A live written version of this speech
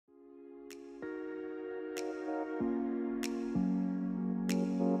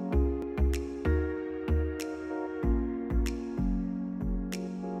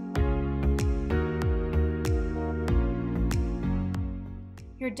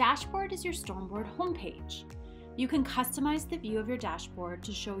Your dashboard is your Stormboard homepage. You can customize the view of your dashboard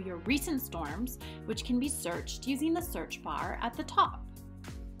to show your recent storms, which can be searched using the search bar at the top.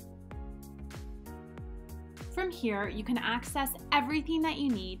 From here, you can access everything that you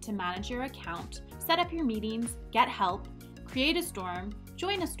need to manage your account, set up your meetings, get help, create a storm,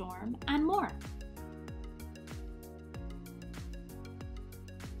 join a storm, and more.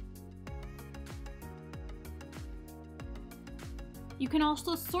 You can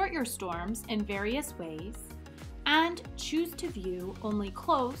also sort your storms in various ways and choose to view only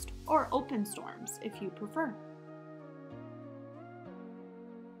closed or open storms if you prefer.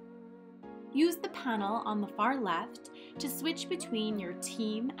 Use the panel on the far left to switch between your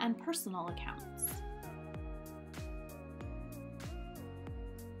team and personal accounts.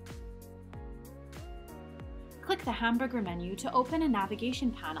 Click the hamburger menu to open a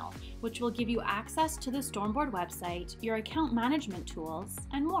navigation panel, which will give you access to the Stormboard website, your account management tools,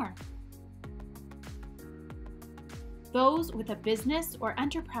 and more. Those with a business or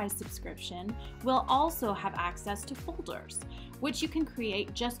enterprise subscription will also have access to folders, which you can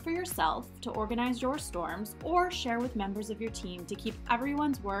create just for yourself to organize your storms or share with members of your team to keep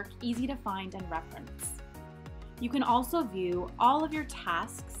everyone's work easy to find and reference. You can also view all of your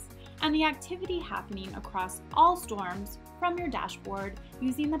tasks and the activity happening across all storms from your dashboard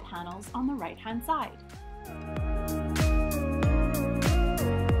using the panels on the right-hand side.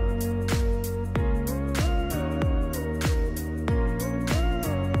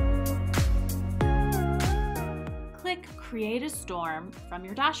 Click Create a Storm from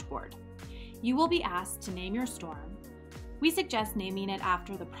your dashboard. You will be asked to name your storm. We suggest naming it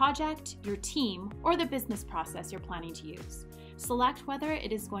after the project, your team, or the business process you're planning to use. Select whether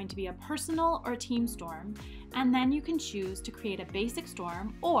it is going to be a personal or team storm, and then you can choose to create a basic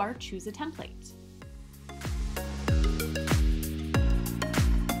storm or choose a template.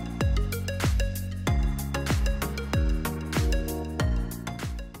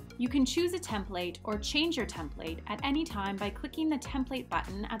 You can choose a template or change your template at any time by clicking the template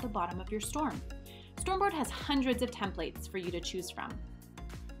button at the bottom of your storm. Stormboard has hundreds of templates for you to choose from.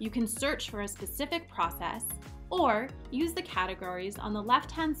 You can search for a specific process or use the categories on the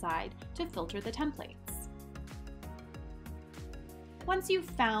left-hand side to filter the templates. Once you've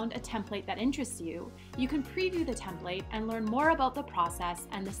found a template that interests you, you can preview the template and learn more about the process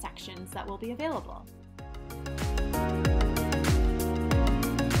and the sections that will be available.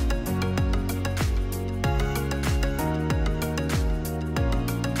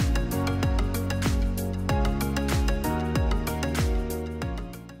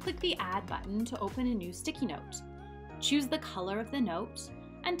 The Add button to open a new sticky note. Choose the color of the note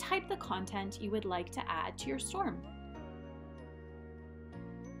and type the content you would like to add to your storm.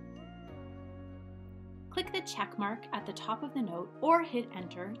 Click the check mark at the top of the note or hit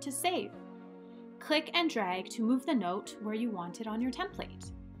Enter to save. Click and drag to move the note where you want it on your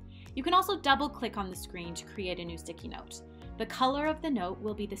template. You can also double-click on the screen to create a new sticky note. The color of the note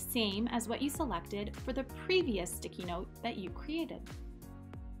will be the same as what you selected for the previous sticky note that you created.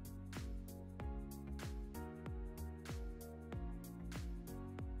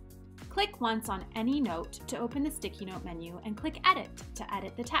 Click once on any note to open the sticky note menu and click Edit to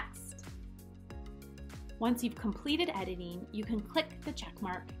edit the text. Once you've completed editing, you can click the check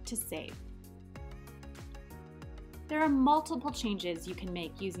mark to save. There are multiple changes you can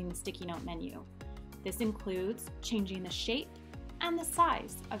make using the sticky note menu. This includes changing the shape and the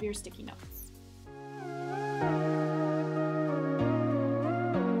size of your sticky notes.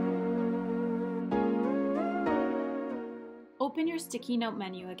 Open your sticky note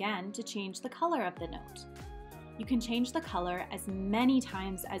menu again to change the color of the note. You can change the color as many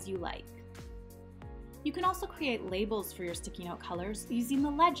times as you like. You can also create labels for your sticky note colors using the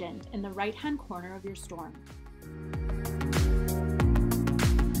legend in the right-hand corner of your storm.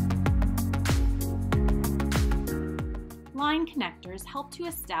 Line connectors help to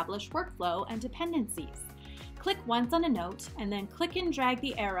establish workflow and dependencies. Click once on a note and then click and drag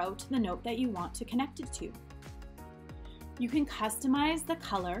the arrow to the note that you want to connect it to. You can customize the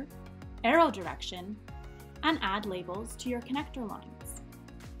color, arrow direction, and add labels to your connector lines.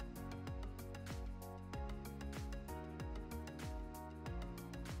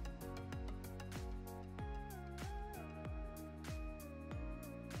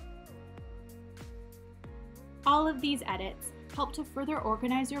 All of these edits help to further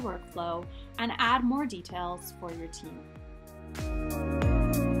organize your workflow and add more details for your team.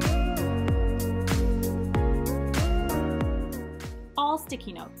 All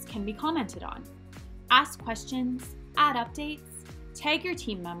sticky notes can be commented on. Ask questions, add updates, tag your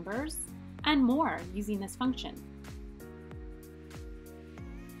team members, and more using this function.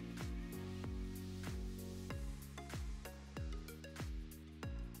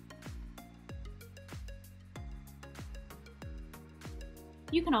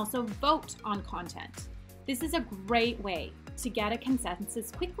 You can also vote on content. This is a great way to get a consensus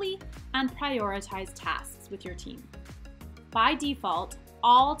quickly and prioritize tasks with your team. By default,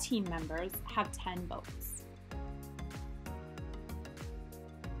 all team members have 10 votes.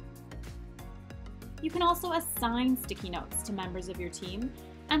 You can also assign sticky notes to members of your team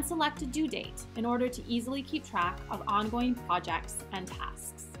and select a due date in order to easily keep track of ongoing projects and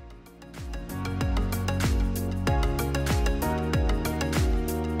tasks.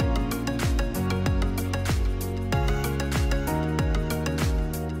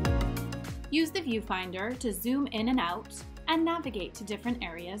 Use the viewfinder to zoom in and out and navigate to different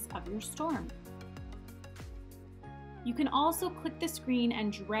areas of your storm. You can also click the screen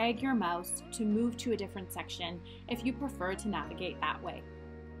and drag your mouse to move to a different section if you prefer to navigate that way.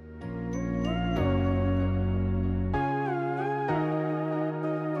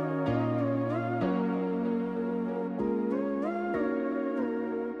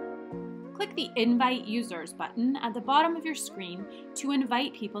 Click the Invite Users button at the bottom of your screen to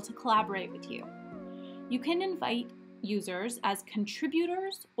invite people to collaborate with you. You can invite users as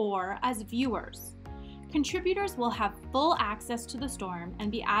contributors or as viewers. Contributors will have full access to the storm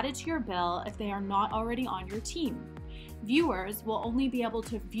and be added to your bill if they are not already on your team. Viewers will only be able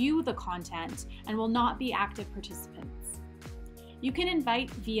to view the content and will not be active participants. You can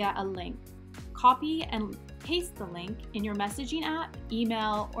invite via a link. Copy and paste the link in your messaging app,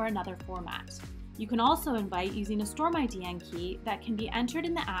 email, or another format. You can also invite using a Storm IDN key that can be entered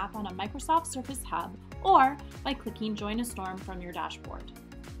in the app on a Microsoft Surface Hub or by clicking Join a Storm from your dashboard.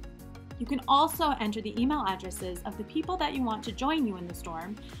 You can also enter the email addresses of the people that you want to join you in the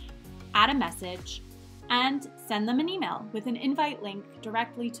storm, add a message, and send them an email with an invite link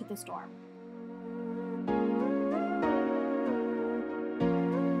directly to the storm.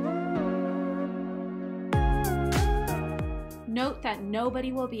 Note that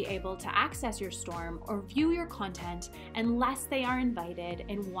nobody will be able to access your storm or view your content unless they are invited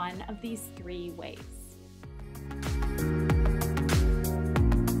in one of these 3 ways.